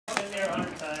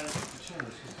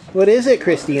What is it,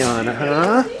 Christiana,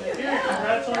 huh? Yeah,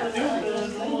 congrats on the new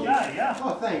little guy, yeah.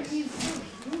 Oh, thanks.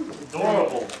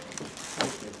 Adorable.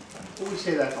 We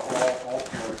say that to all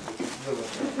parents.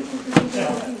 They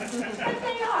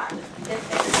are.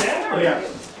 Exactly. Yeah.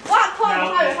 What color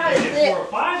Now, how if is it's it? 4 or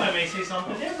 5, I may say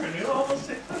something different. You almost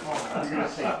say, Oh, you're gonna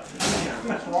say,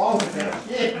 what's wrong with that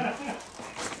kid?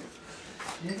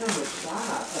 Give him a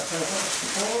shot.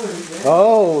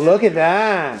 Oh, look at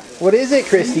that. What is it,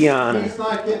 Christiana? He's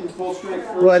not getting full strength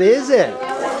fruit. What is it?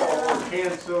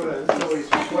 Canned soda until he's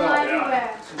 12.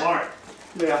 yeah, smart.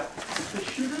 Yeah.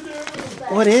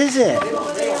 What is it?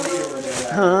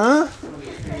 Huh?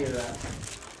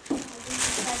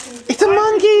 It's a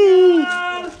monkey!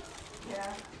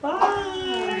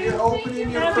 Bye. You're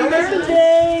opening your Happy present.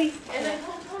 birthday!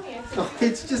 Oh,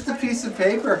 it's just a piece of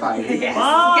paper, Heidi.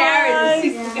 Gary,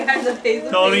 this is Gary's a face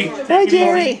of Tony. Hey,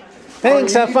 Jerry.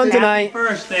 Thanks, have fun tonight.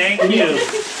 First, thank you.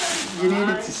 You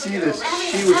needed to see this.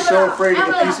 She was so afraid of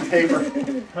the piece of paper.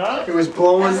 Huh? It was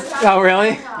blowing. Oh,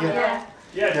 really? Yeah.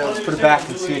 Yeah, Let's put it back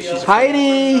and see if she's.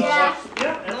 Heidi!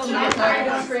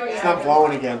 It's not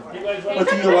blowing again. But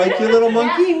do you like your little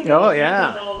monkey? Oh,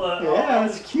 yeah. Yeah,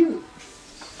 it's cute.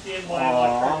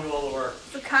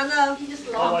 kind of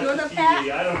doing the back.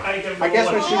 I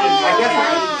guess when she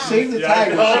save the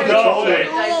tag when she gets older,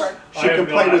 she can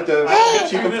play with the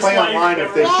she can play online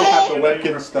if they still have the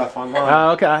webkin stuff online.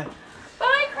 Oh, okay.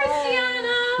 Bye,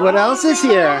 Christiana. What else is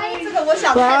here?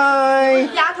 Bye.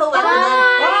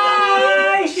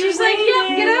 Bye. She's like,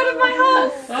 yeah, get out of my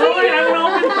house. Oh, I haven't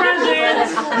opened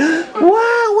presents.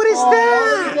 Wow, what is Look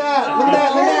that? at that! Look at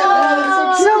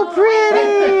that! So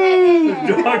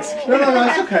pretty. Dog's No,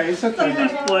 it's okay. It's okay.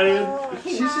 just playing.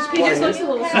 She's just He just playing. looks a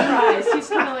little surprised. He's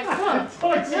kind of like, huh.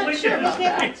 Dog's licking his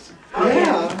face.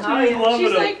 Yeah. She's loving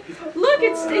She's it. like, look,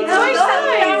 it's my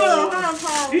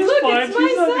size. He's Look, fine. it's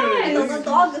She's my not gonna. The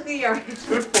dog here. It's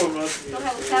good for him. Well,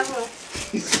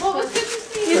 it's good to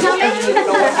see you. You've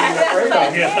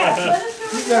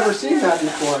Yeah. never seen that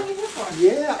before.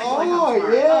 Yeah. Oh,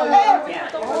 yeah.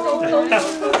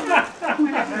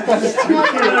 That's too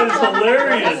That is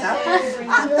hilarious.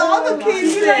 What a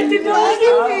good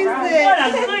doggy.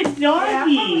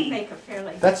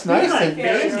 That's nice.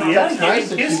 That's nice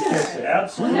that you kiss it.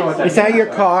 Absolutely. Is that your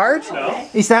card?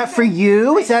 Is that for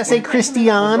you? Does that say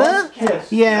Christiana?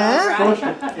 Yeah. First,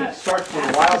 it starts with a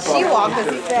wild dog. She walks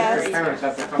because as fast. their parents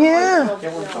have to come Yeah. by and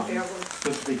get one something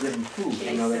because they give them food.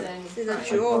 You know, She's a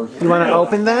jewel. You want to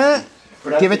open that?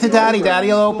 Give it to Daddy. Daddy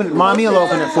will open it. Mommy will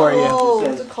open it for you.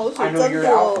 这口水 I know 真 you're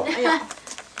多 out.。哎呀，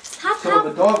 So the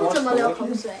dog wants 怎么 to 流 lick 口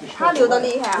you. 水？他流的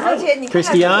厉害，而且你看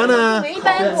Christiana. 一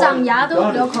般长牙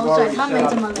都流口水，他没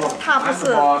这么流。他不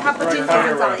是，他不仅仅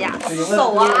是长牙，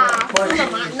手啊，真的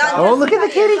吗？那 Oh, look at the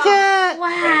kitty cat.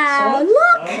 Wow!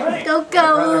 Look, go go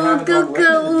go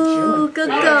go go go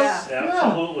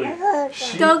Absolutely.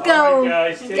 go go.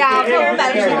 Guys, take 呀，客人 care. 版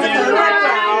的裙子可能看不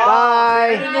了。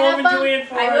 Bye. Norman doing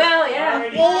for us?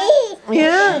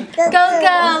 Yeah. Go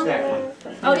go.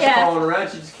 Oh yeah.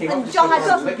你叫他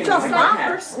叫什么？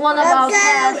 One of our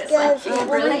cats.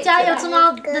 我们家有只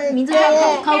猫的名字叫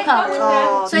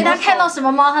Coco，所以它看到什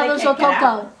么猫，它都说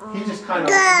Coco。 He just kind of.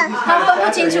 它分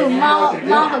不清楚猫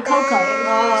和 Coco，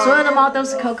所有的猫都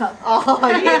是 Coco。哦，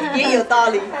也有道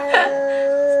理。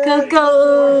 Go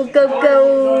go go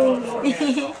go.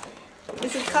 这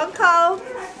是 Coco，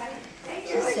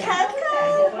这是 Coco。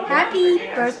 Happy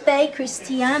birthday,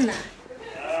 Christiana.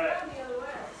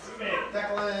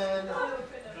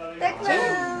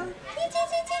 Declan.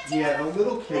 Yeah, the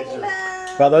little kids are.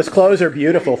 Well, those clothes are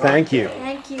beautiful. Thank you.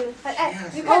 Thank you. 哎，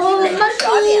你看这个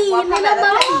小点，我拍的太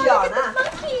小呢。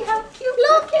 Monkey, how cute!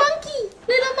 Look, monkey,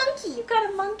 little monkey. You got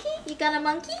a monkey? You got a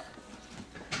monkey?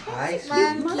 Hi,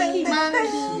 Monkey,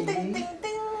 monkey.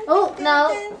 Oh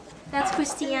no, that's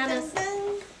Christiana's.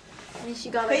 And she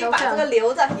got 可 a 以把这个 Coco.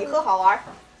 留着，以后好玩。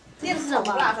电子宠物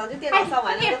啦，咱就电脑上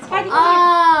玩那个宠物。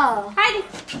 Oh, Heidi,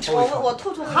 我兔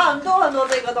兔很多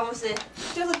这个东西，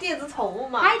就是电子宠物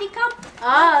嘛。 Heidi, come.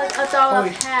 Oh, a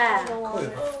dog cat. I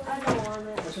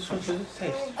just want you to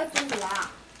taste.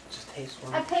 Just taste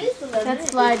one.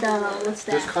 That's like what's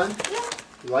This that? kind?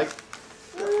 You like?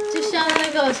 就像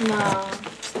那个什么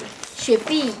雪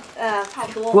碧差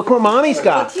不多。 Look what Mommy's 我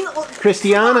got. 听我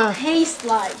Christiana. ，taste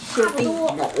like 雪碧。 No,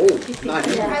 not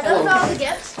even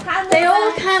close. They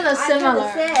all kind of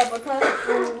similar.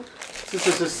 This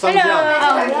is his son's young.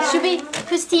 Oh, should we,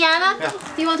 Christiana? Yeah.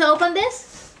 Do you want to open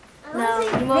this? No,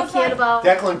 you more cared about.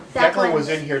 Declan was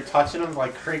in here touching him,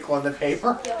 like crinkling the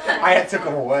paper. I had took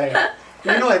him away.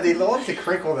 You know, they love to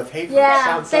crinkle the paper. It Yeah,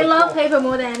 sounds so they love cool. paper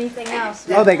more than anything else.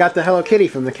 Oh, they got the Hello Kitty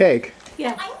from the cake.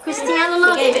 Yeah, Christiana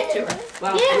loves it. to her.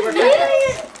 Yeah,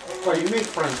 really? Well, you make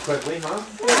friends quickly, huh?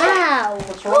 Wow.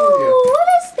 What's wrong with you? What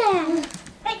is that?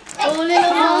 Oh, little,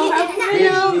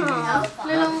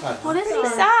 what is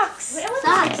this? Socks.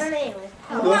 Socks.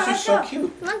 Those are so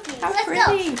cute. How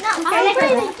pretty.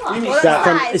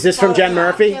 Is this from Jen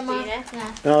Murphy? Yeah.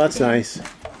 Oh, that's nice.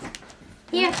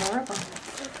 Here.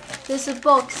 This is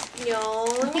books.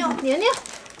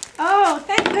 Oh,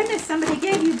 thank goodness somebody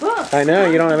gave you books. I know,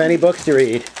 you don't have any books to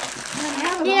read.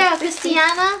 Here,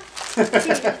 Christiana. You're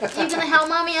gonna help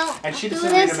mommy out And she do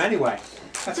doesn't read this? them anyway.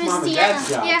 That's mom and dad's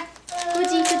job. Here.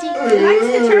 Goody. Likes to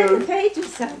turn the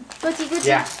pages, son. Goody.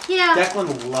 Yeah. Here. Declan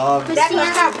loves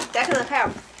Christiana. Declan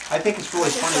help. I think it's really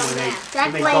funny when they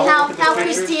Declan, go look help at the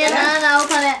pictures. Christiana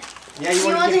open it. Yeah, you You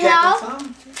want want to to give help? Declan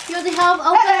some? You want to help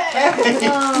open it?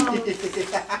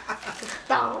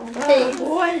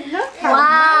 Boy, look how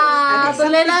Wow, the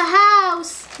little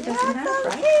house. She doesn't have,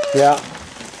 right? Yeah.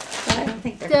 But I don't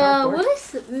think they're The cardboard. what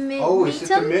is it? Oh, is it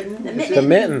the mitten? The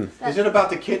mitten. Is it about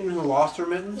the kitten who lost her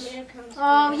mittens?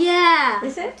 Oh yeah.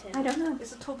 Is it? I don't know.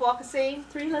 It's a two-block scene.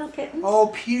 3 little kittens. Oh,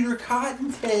 Peter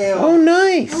Cottontail. Oh,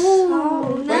 nice.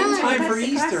 Oh, Right in nice. time for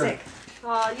Classic, Easter.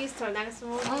 classic. Easter next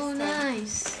month. Oh,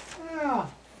 nice. Yeah.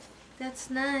 That's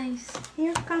nice.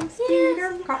 Here comes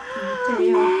Peter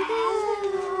Cottontail.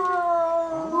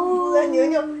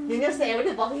 Nhớ xe với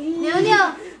được bóng. Nhớ,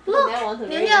 look.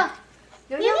 Nhớ.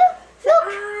 Look.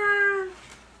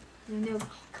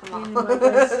 Come on.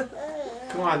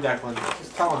 Come on, Declan.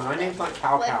 Just tell him my name's not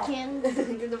Cow Cow.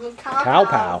 Cow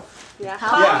pow. Yeah.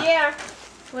 Yeah.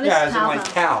 What is Yeah, as in cow? like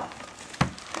cow.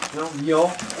 No,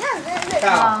 mule.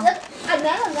 Cow.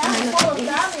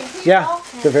 Yeah,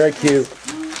 they're very cute.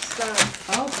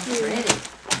 Oh, pretty.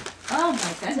 Oh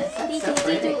my goodness, that's so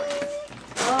pretty.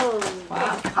 Oh.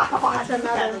 Wow. That's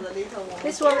another.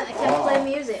 This one I can play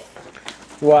music.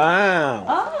 Wow.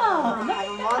 Oh,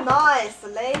 More noise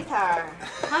later.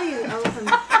 How you open?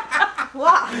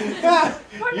 Wow.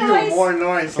 You were more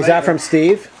noise. Is that from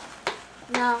Steve?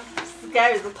 No.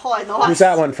 Scary the toy noise. Who's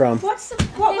that one from? what's the, I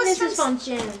what think was this from, is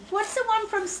from Jen. what's the one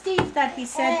from Steve that he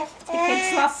said the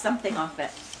kids lost something off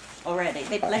it already?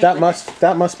 They played That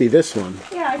with must be this one.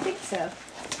 it. Yeah, I think so.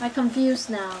 I'm confused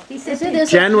now. He said Is it they- this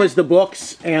Jen one? was the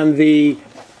books and the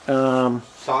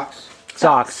Socks?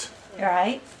 socks.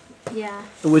 Right? Yeah.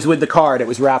 It was with the card. It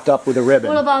was wrapped up with a What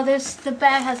ribbon. about this? The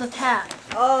bag has a tag.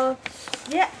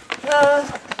 Yeah. Oh,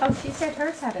 she said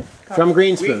hers had it. From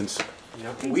Greenspoons.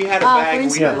 We had a Oh, bag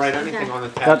and we Greenspoons. didn't write anything Okay. on the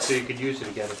tab That's- so you could use it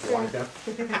again if you wanted to.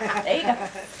 There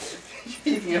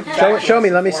you go. Show me.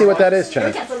 Let me see what that is, Chen.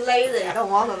 Look at the lady. I don't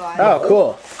want to lie. Oh,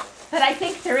 cool. But I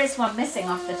think there is one missing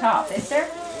off the top, is there?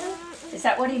 Is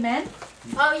that what he meant?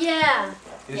 Oh yeah.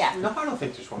 Yeah. No, I don't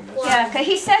think there's one missing. Yeah, 'cause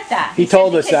he said that. He said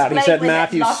told the us kids that. He played said with it,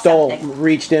 Matthew lost stole, something.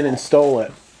 reached in and stole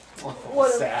it.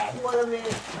 Sad. What a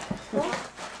minute. What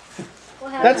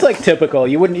happened? That's like typical.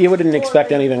 You wouldn't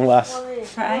expect anything less.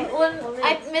 Right?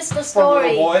 I missed the For little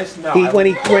story. boys? No. When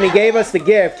he gave us the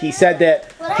gift, he said that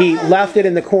he left it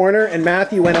in the corner, and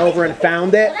Matthew went over and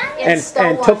found it, and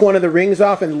took one of the rings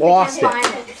off and lost it.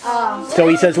 So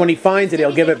he says when he finds it,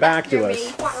 he'll give it back to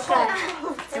us. Okay.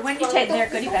 So when you take their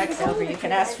goodie bags over, you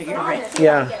can ask for your ring.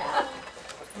 Yeah.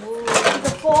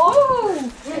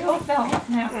 Oh, it all fell off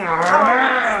now.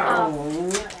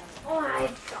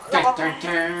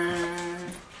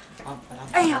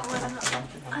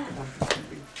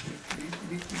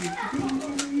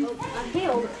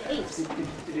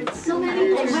 So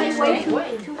many.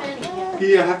 Wait. Too many.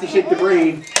 You have to shake the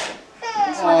brain.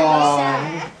 This one is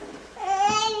sad. We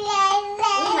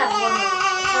have one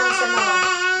similar.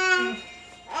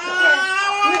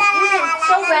 You can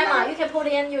show grandma. You can put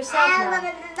it in yourself now.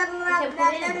 You can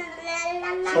put it in.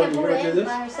 She can put it in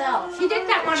by herself. She did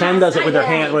that one. Chen does it with her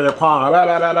hand, with her paw,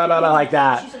 like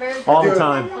that, She's very all the good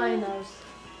time. at playing those.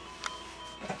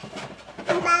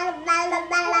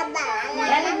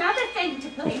 Yet another thing to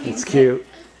play music. It's cute.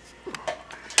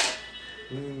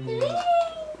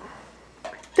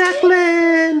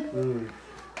 Declan!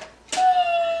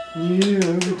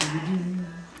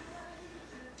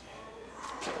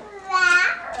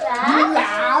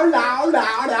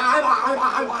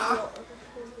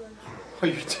 Oh,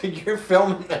 you're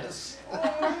filming this.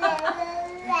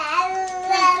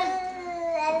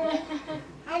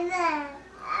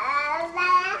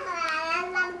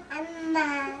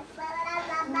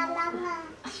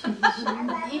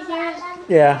 You hear?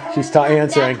 Yeah, she's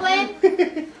answering.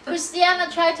 Declan, Christiana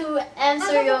tried to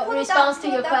answer your response to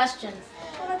your questions.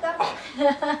 Come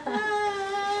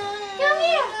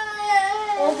here.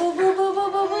 Oh, boo, boo, boo,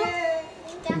 boo, boo, boo.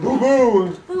 Boo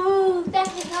boo. Boo,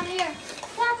 Declan, come here.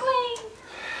 Declan.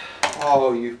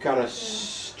 Oh, you've got a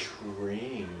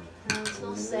string. No, it's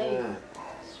not safe.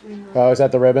 Oh, is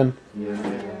that the ribbon? Yeah.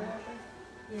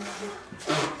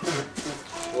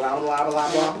 Blah blah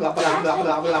blah blah blah blah blah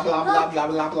blah blah blah blah blah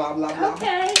blah blah blah.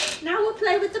 Okay, now we'll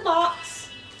play with the box.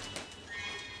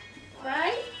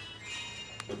 Right?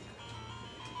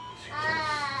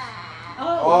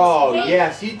 Oh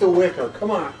yes, eat the wicker.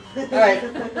 Come on. All right.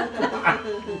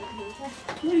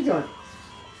 What are you doing?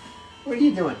 What are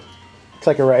you doing? It's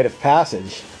like a rite of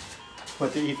passage.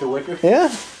 What, to eat the wicker? Yeah.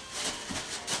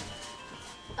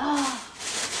 Oh.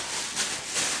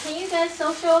 Can you guys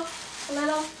social a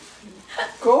little?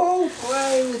 Go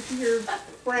play with your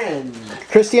friend.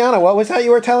 Christiana, what was that you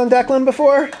were telling Declan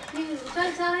before? You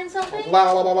trying to tell him something?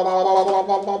 Blah blah blah blah blah blah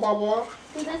blah blah blah blah.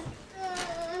 Do this?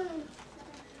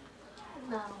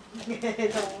 No.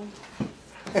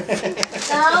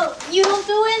 No, you don't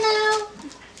do it now.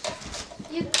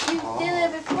 You did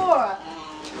it before.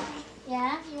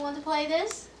 Yeah? You want to play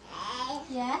this?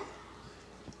 Yeah?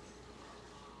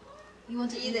 You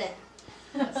want to eat it?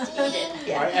 Let's eat it.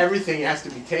 Yeah. Everything has to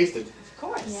be tasted. Of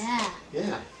course. Yeah.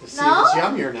 Yeah. To see No? if it's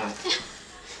yummy or not.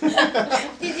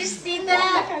 Did you see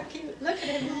that? How cute. Look at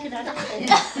him looking at it.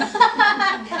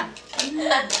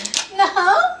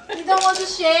 No? You don't want to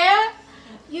share?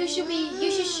 You should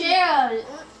share.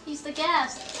 He's the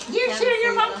guest. You share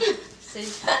your monkey.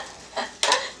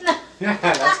 Yeah,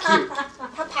 that's cute.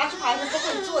 他爬去爬去都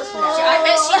会做出来。 I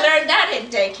bet she learned that in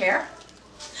daycare.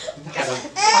 I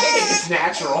think it's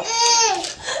natural.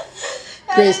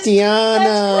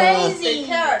 Christiana. That's They crazy.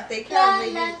 care. They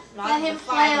care. Let him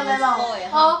play a little.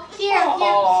 Oh, here,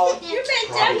 Oh, here. you made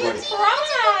Probably. Daddy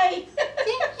cry.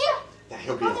 Here. Yeah,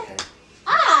 he'll be okay.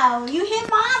 Ow, you hit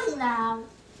mommy now.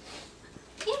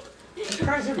 He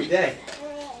cries every day.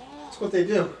 That's what they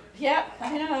do. Yep,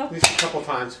 I know. At least a couple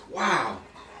times. Wow.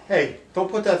 Hey, don't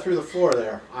put that through the floor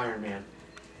there, Iron Man.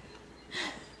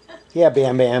 Yeah,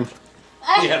 Bam Bam.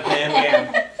 Yeah, Bam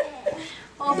Bam.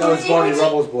 Oh, That was Barney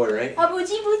Rubble's boy, right? Oh,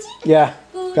 booty, booty. Yeah,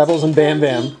 Pebbles and Bam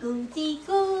Bam. Booty,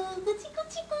 booty, booty,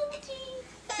 booty.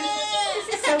 This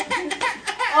is so cute.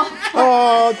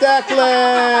 Oh,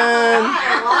 Declan!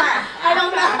 I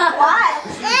don't know. Why?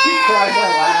 He cries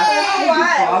like laughing.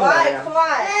 Why?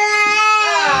 Why?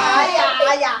 Ay ya,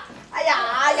 ay ya, ay ya,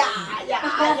 ay ya, ay ya,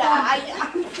 ay ya, ay ya.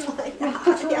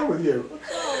 What's wrong with you?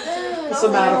 What's the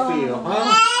matter for you,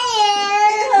 huh?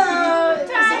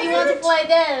 So you want to play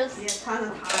this? Yeah, kind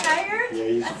of tired. Tired? Yeah,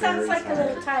 he's That very sounds like a tired.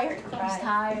 little tired He's cry.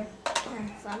 tired.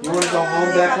 You want to go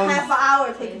home, Half Declan? an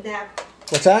hour, take a nap.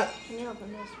 What's that?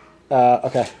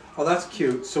 Okay. Oh, that's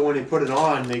cute. So when they put it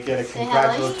on, they get a Say hello.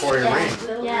 congratulatory Yeah. ring.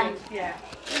 Yeah. Yeah.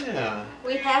 Yeah.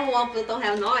 We have one, but don't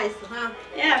have noise, huh?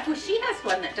 Yeah, well, she has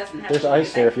one that doesn't have There's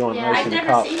ice there if you want Yeah. ice I've in the never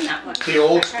cup. seen that one. The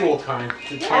old school kind.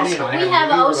 Tony and I We have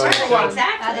an old really school good. one.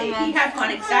 Exactly. He had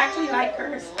one exactly like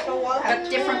hers, So what? but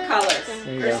different colors.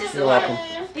 There you Hers go. is You're a welcome.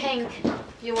 Pink.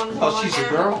 You want to go Oh, on she's a now?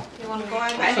 girl. You want to go on I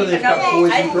now? So didn't they've know, got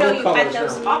boys I and didn't know girl you had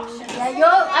colors those now. options.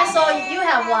 Yeah, I saw you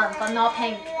have one, but not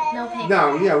pink. No pink.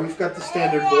 No, yeah, we've got the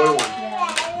standard boy one.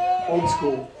 Yeah. Old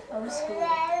school. Old school.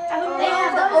 Oh, They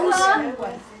have the old school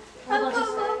one.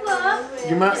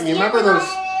 You remember those?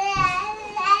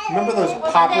 Remember those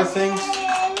popper things?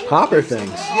 Popper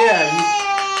things. Yeah.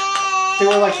 They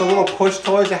were like the little push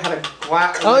toys that had a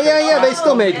glass. Oh yeah, they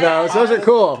still make those. Those are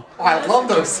cool. Oh, I love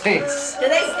those things. Do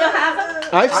they still have them?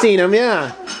 I've seen them,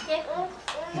 yeah.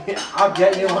 Yeah, I'll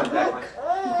get you one. Declan.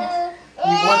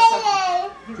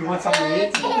 You want something to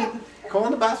eat? Go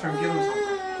in the bathroom, give him some.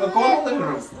 Oh, go in the living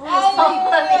room.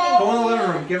 Go in the living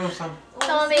room, give him some.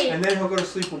 Tommy. And then he'll go to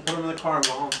sleep. We'll put him in the car and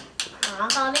go home.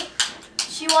 Tommy.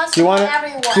 She wants Do you to want know to?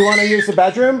 everyone. Do you want to use the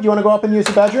bedroom? Do you want to go up and use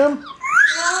the bedroom?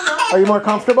 Are you more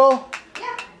comfortable?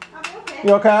 Yeah, I'm okay.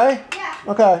 You okay? Yeah.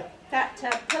 Okay. That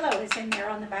pillow is in there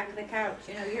on the back of the couch.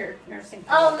 You know, your nursing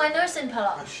Oh, pillow. my nursing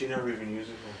pillow. Oh, she never even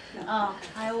uses it. Oh,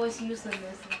 I always use the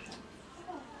nursing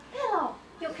pillow.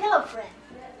 Your pillow friend.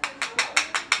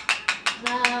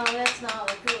 No, that's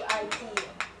not a good idea.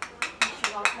 You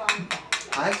should not climb that.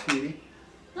 Hi, sweetie.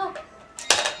 Look,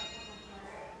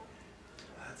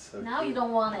 That's so now cute. you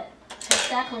don't want it.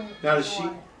 Declan Now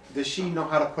does she know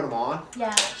how to put them on?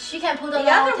 Yeah, she can put The them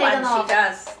on, other take them one she off.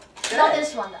 does. Not Good.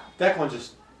 this one though. That one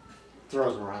just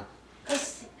throws them around.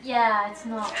 Cause yeah, it's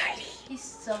not. He's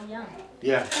so young.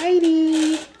 Yeah.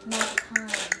 Heidi. Not the time,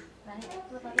 right?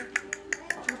 What about it?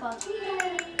 What about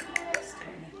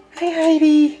Hi,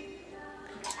 Heidi.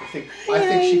 I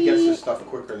think she gets this stuff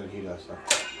quicker than he does. So.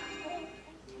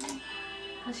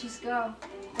 Cause she's girl.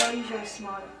 Girl usually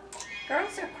smarter.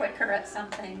 Girls are quicker at some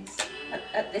things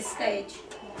at this stage.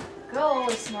 Girl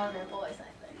always smarter than boys,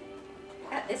 I think.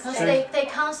 At this Cause stage. they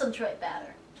concentrate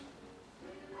better.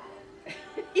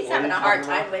 He's What are having you a hard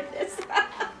talking time with this.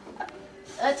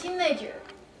 a teenager,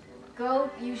 girl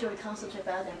usually concentrate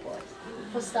better than boys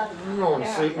for study. No,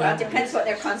 Well, it depends what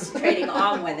they're concentrating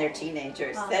on when they're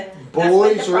teenagers. That's when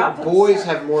boys the problems boys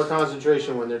start. have more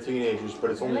concentration when they're teenagers,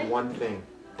 but it's only Really? one thing.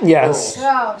 Yes.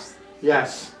 Girls.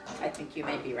 Yes. I think you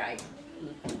may be right.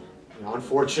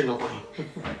 Unfortunately.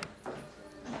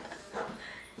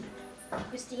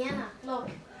 Christiana, look.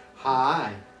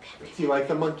 Hi. Do you like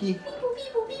the monkey? Beep, boop,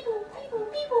 beep, boop, beep, boop, beep,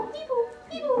 boop, beep, boop, beep,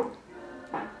 boop, beep, boop.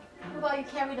 How about you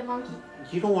carry the monkey?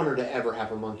 You don't want her to ever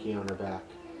have a monkey on her back.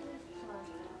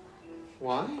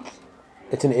 Why?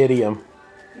 It's an idiom.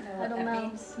 You know I what don't that know.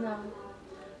 means? No.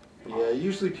 Yeah,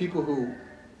 usually people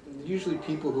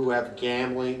who have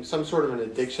gambling, some sort of an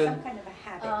addiction. Some kind of a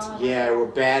habit. Yeah, or a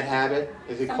bad habit,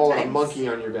 as they call it, a Sometimes. monkey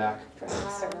on your back. Drugs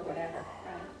or whatever.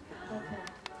 Right.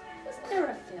 Okay. Isn't there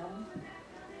a film?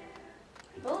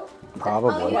 Oh,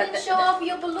 Probably. you didn't show off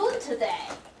your balloon today.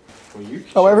 Well, you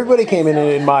Oh, everybody came in and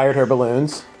admired her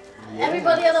balloons.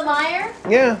 Everybody admire?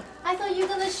 Yeah. I thought you were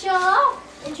gonna show off.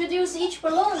 Introduce each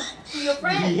balloon to your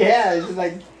friend. Yeah, it's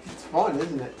like, it's fun,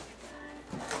 isn't it?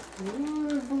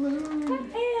 Ooh, balloon.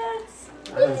 Pants.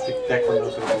 I don't think Declan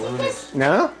knows what a balloon is.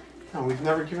 No? No, we've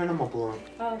never given him a balloon.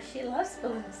 Oh, she loves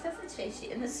balloons, doesn't she?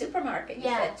 She in the supermarket. You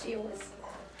Yeah. said she always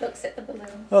looks at the balloons.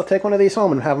 Well, take one of these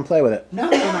home and have them play with it. No,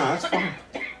 that's fine.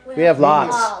 We have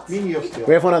lots. Me and you'll steal.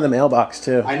 We have one on the mailbox,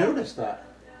 too. I noticed that.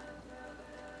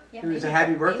 Yeah, There was a maybe-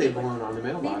 happy birthday maybe- balloon on the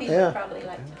mailbox. Maybe Yeah. she'd probably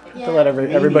like to pick Yeah. To let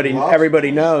everybody loves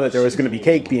everybody know that there was going to be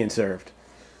cake being served.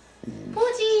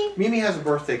 Poochie. Mimi has a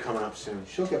birthday coming up soon.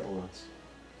 She'll get balloons.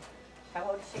 How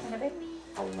old is she going to be?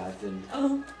 11.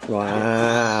 Oh.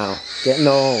 Wow. Getting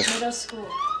old. Middle school.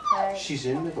 Right. She's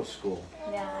in middle school.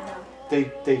 Yeah, I know.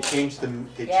 They changed the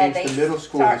Yeah, the they middle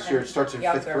school start this year. It starts in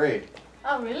younger. 5th grade.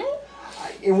 Oh, really?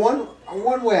 In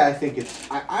one way, I think it's.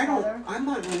 I'm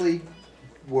not really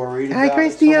worried Hi, about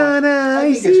it so Christiana. much. I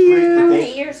think see it's great you. that How they-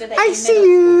 many years are they I in see middle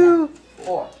you. school then?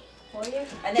 4. 4 years?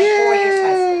 And then 4 years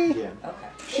high school. Yay. Yeah.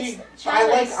 Okay.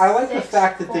 I like the Six,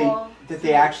 fact that 4.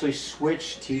 they actually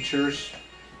switch teachers,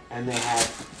 and they have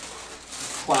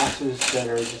classes that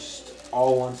are just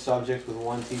all one subject with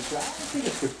one teacher. I think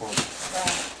it's good fun.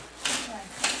 Right.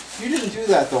 You didn't do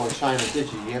that though in China,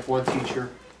 did you? You have one teacher.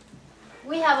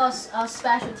 We have a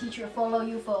special teacher follow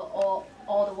you for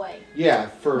all the way. Yeah,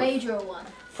 Major one.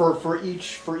 for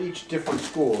each different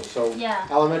school. So Yeah.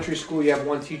 elementary school, you have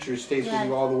one teacher who stays Yeah. with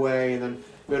you all the way, and then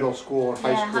middle school and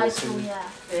high Yeah, school. high school, can- yeah.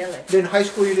 Really? Then high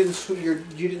school, you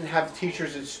didn't have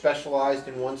teachers that specialized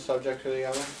in one subject or the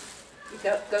other. You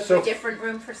go So- to a different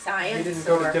room for science? You didn't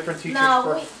go to or- different teachers No,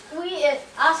 for.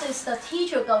 us is the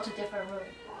teacher go to different room.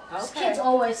 Okay. Kids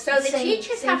always So the same-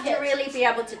 teachers same have to kids. really be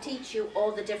able to teach you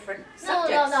all the different No,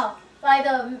 subjects. no. Like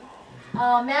the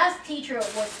math teacher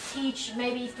would teach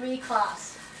maybe 3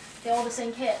 class. They're all the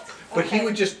same kids. But he Okay.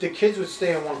 would the kids would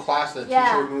stay in one class, and the Yeah,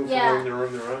 teacher would move yeah. from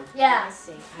room to room. Yeah, I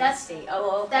see. I That's- see.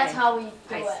 Oh, okay. that's how we do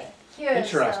I it. see. Here is,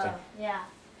 Interesting. yeah.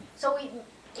 So we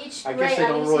each I grade guess they at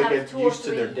don't least really have get 2 or used to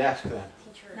 3 their desk then.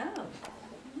 teachers. No.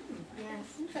 Yes.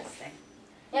 Interesting.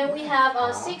 And we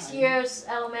have 6 years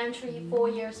elementary, 4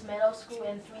 years middle school,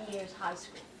 and 3 years high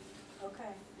school. Okay.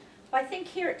 Well, I think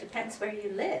here it depends where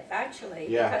you live, actually,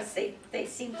 Yeah. because they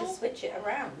seem to switch it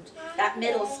around. That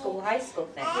middle school, high school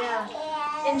thing. Yeah.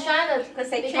 In China, Because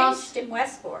they Because- changed in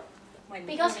Westport. When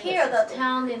because when here was the school.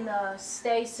 town in the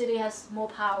city has more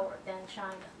power than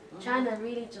China. China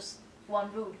really just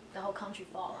one rule, the whole country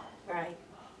follow. Right.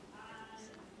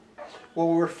 Well,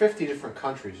 we're 50 different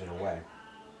countries in a way.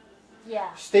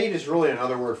 Yeah. State is really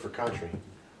another word for country.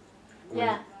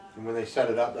 Yeah. And when they set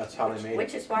it up, that's how they made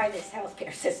Which it. is why this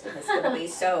healthcare system is going to be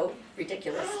so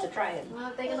ridiculous to try and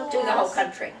Well, they're gonna do the whole pass.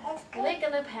 country. They're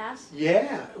gonna pass.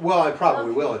 Yeah. Well, I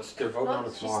probably will. They're voting on Look,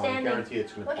 it she's tomorrow. I standing. guarantee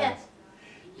it's going to Look at. pass.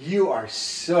 You are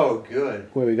so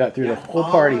good. Boy, we got through the Yeah. whole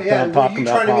party yeah. Were talking you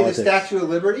about trying to be the politics. Statue of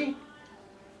Liberty?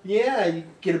 Yeah. You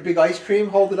get a big ice cream,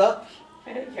 hold it up.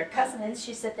 Your cousin And is,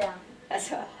 she sit down.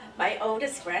 that's my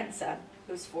oldest grandson,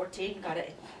 who's 14, got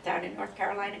it down in North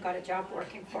Carolina, got a job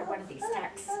working for one of these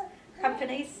tax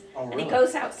companies. Oh, And he really?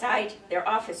 goes outside their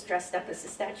office dressed up as the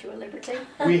Statue of Liberty.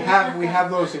 We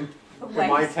have those in my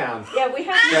Ways. town. Yeah, we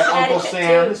have Yeah, Uncle Connecticut,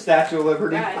 Sam, too. the Statue of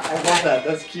Liberty. Right. I love that.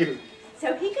 That's cute.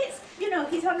 So he gets,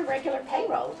 he's on a regular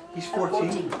payroll. He's of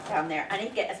 14. down there, and he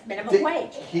gets minimum Did-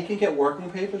 wage. He can get working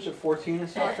papers at 14 in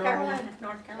South North Carolina? Carolina,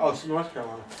 North Oh, Carolina. it's North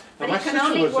Carolina. Now, But my he can sister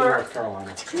only lives in work- North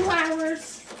Carolina. 2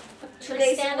 hours, 2 Should I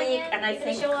days a stand week, again? and I You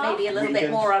gonna think show off? maybe a little bit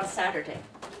Weekends. more on Saturday.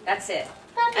 That's it.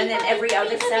 And then every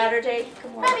other Saturday,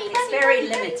 come on, it's very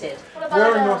limited. What about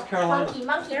Where in North Carolina?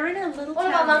 Monkey. They're in a little What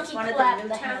about town, it's monkey one of clap the new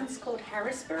the towns hands? called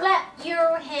Harrisburg. Clap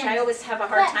your Which hands. I always have a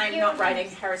hard Clap time your not writing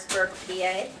hands. Harrisburg,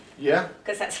 PA, Yeah.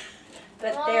 because that's,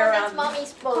 but Oh, they're, that's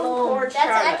mommy's balloon. Concord, That's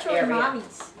Charlotte actually area.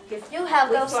 mommy's. You have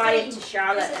we those fly three. into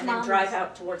Charlotte This is and then mommy's. drive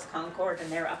out towards Concord,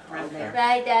 and they're up around Okay. there.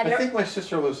 Right, Daddy. I think my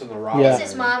sister lives in the Raleigh. Yeah.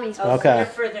 This is mommy's Oh, balloon. so Okay. they're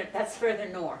further, that's further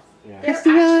north. Yeah. They're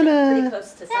actually Christiana. pretty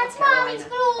close to South That's Carolina. mommy's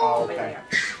balloon. Oh, Over okay.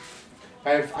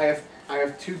 there. I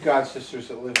have two god sisters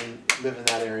that live in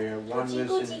that area. One Gucci,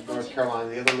 lives in Gucci, North Gucci. Carolina.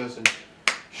 The other lives in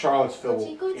Charlottesville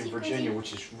Gucci, Gucci, in Virginia, Gucci.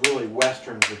 which is really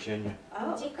western Virginia. Oh,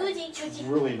 Gucci, Gucci, It's Gucci.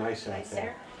 really nice out nice there.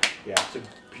 there. Yeah, it's a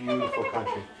beautiful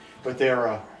country. But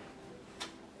they're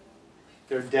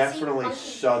definitely monkey.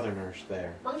 Southerners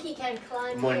there. Monkey can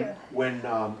climb When here. when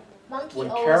Monkey when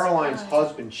always Caroline's climb.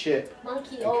 husband Chip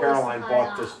Monkey and always Caroline climb bought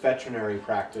up. this veterinary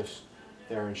practice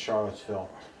there in Charlottesville,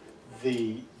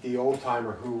 the old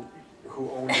timer who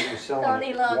owned it was selling Donnie,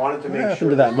 it look. wanted to What make happened sure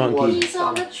to that there monkey? wasn't He's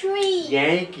on the some tree.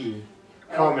 Yankee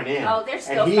coming in. Oh, they're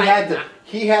still and fighting.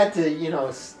 he had to you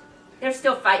know They're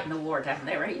still fighting the war down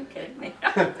there. Are you kidding me?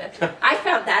 I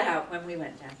found that out when we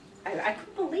went down. I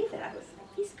couldn't believe it. I was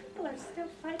like, these people are still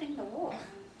fighting the war.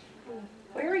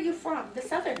 Where are you from? The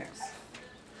Southerners.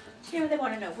 You know, they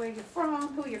want to know where you're from,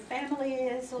 who your family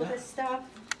is, all this stuff.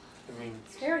 I mean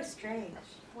It's very strange.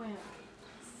 Where?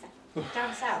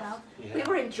 Down south. yeah. We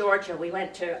were in Georgia. We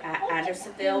went to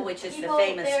Andersonville, which is the People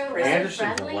famous there were prison.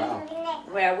 Andersonville, friendly. wow.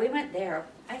 Well, we went there.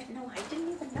 I didn't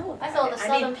even know about I thought it. the I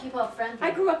mean, southern people are friendly.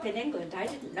 I grew up in England. I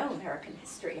didn't know American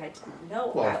history. I didn't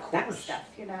know Well, of about that course. stuff,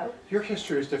 you know. Your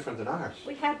history is different than ours.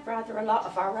 We had rather a lot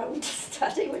of our own to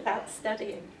study without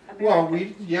studying American. Well,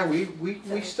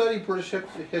 we studied British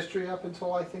history up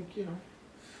until I think King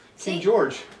See,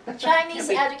 George.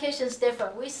 Chinese Yeah, education is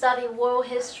different. We study world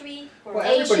history, Well,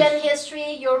 Asian everybody-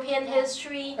 history, European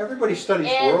history, Everybody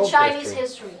studies and world Chinese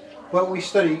history. history. But we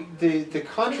study the We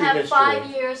country have history. 5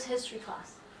 years history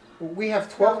class. We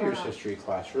have 12 No, no, years no. history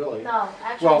class, really. No,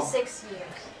 actually Well- 6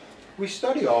 years. We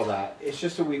study all that. It's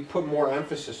just that we put more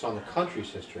emphasis on the country's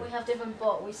history. We have different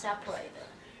book. We separate it.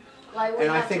 Like we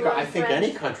And I have think to learn French.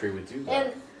 any country would do that.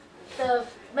 And the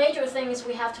major thing is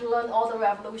we have to learn all the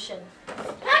revolution.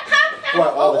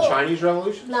 What, all the Oh, oh. Chinese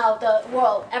revolutions? No, the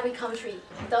world, every country,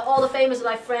 all the famous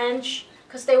like French,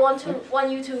 because they want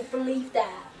you to believe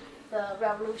that the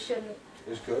revolution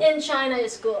Is good. in China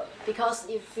is good. Because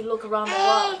if you look around the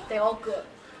world, they're all good.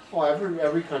 Well,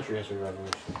 every country has a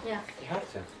revolution. Yeah. You have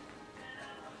to.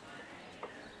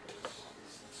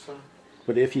 So,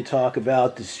 But if you talk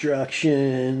about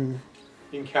destruction,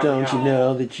 you can count me don't you out.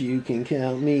 know that you can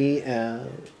count me out?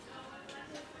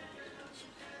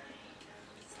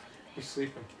 He's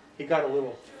sleeping. He got a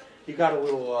little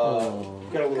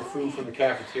food from the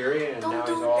cafeteria, and now Don't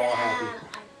he's do all that. happy.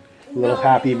 Little No,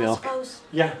 happy you're not milk. supposed-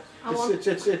 Yeah, I want-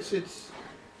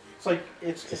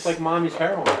 it's like mommy's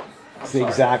heroin. I'm It's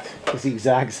the sorry.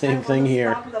 exact same thing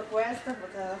here. Stop the breast, but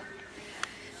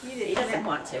He doesn't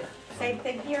want to. Same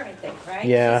thing here, I think, right?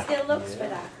 Yeah. She still looks for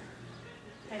that.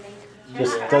 I mean,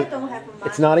 Just I don't- don't have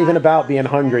It's not even about being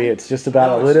hungry. It's just about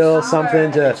No, a it's little just-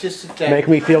 something to It's just that make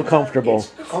me feel comfortable.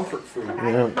 It's comfort food. You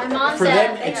know? My mom For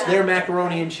them, said, it's their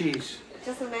macaroni and cheese.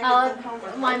 just to make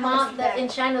my mom, that in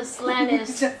China slang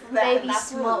is baby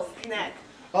smoke. Snack.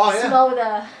 Oh yeah, Smoke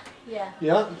the, yeah.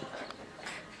 yeah.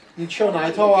 You chill, you did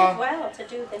Naitoa. well to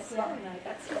do this long though.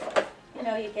 That's, you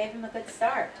know, you gave him a good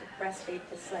start to breastfeed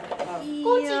this little dog.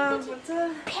 Yeah,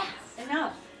 but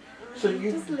Enough. So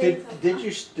did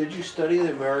you study the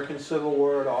American Civil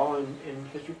War at all in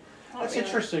history? Not That's really.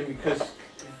 interesting because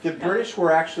the British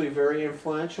were actually very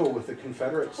influential with the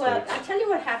Confederate Well, states. I'll tell you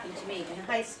what happened to me in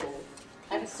high school.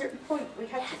 At a certain point, we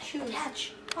had to choose.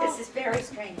 This is very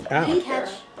strange. Ow. Either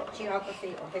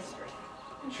geography or history.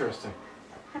 Interesting.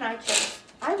 And I chose.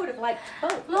 I would have liked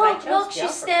both. but I Look, chose look, she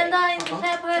geography. stand up and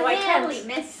clap her So I hands. totally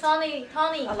missed. Tony,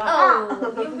 a lot.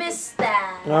 oh, you missed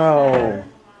that. Oh,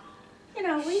 You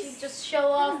know, we She just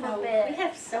show off a we bit.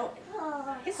 have so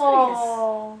history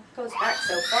Oh, goes back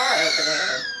so far over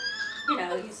there. You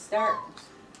know, you start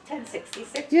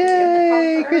 1066.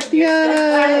 Yay,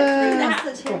 Christiana!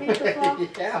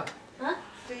 Yeah.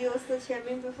 do you use the 签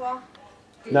名 before?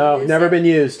 no, never been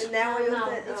used. And never use no,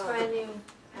 it. it's brand new.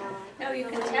 No, you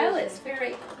can tell it's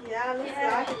very. Yeah, looks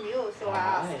Yeah. like new, so I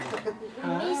asked.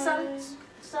 We need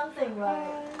something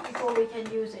right before we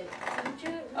can use it. Don't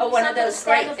you Oh, need one of something those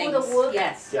great standard things. for the wood?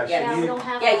 Yes. Yes, yes. Yeah, you we don't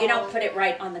have Yeah, you a- don't put it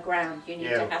right on the ground. You need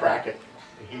Yeah, to have crack a. it.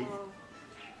 He,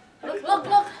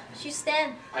 Look, she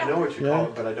stand. I know what you Yeah. call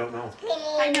it, but I don't know.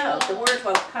 I know the word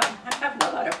won't come. I'm having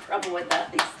a lot of trouble with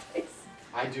that these days.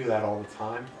 I do that all the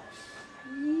time.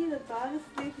 dog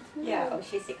asleep too? Yeah, oh,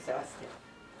 she's exhausted.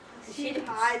 She's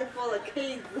tired full of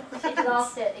kids.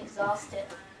 Exhausted.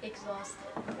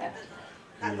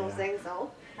 I don't think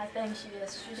so. I think she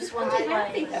is. She just wants to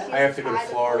play. I have to go to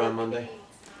Florida on Monday.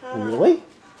 Really?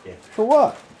 Yeah. For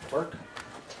what? Work.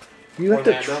 You have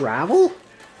to Orlando. travel?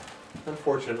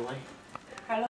 Unfortunately.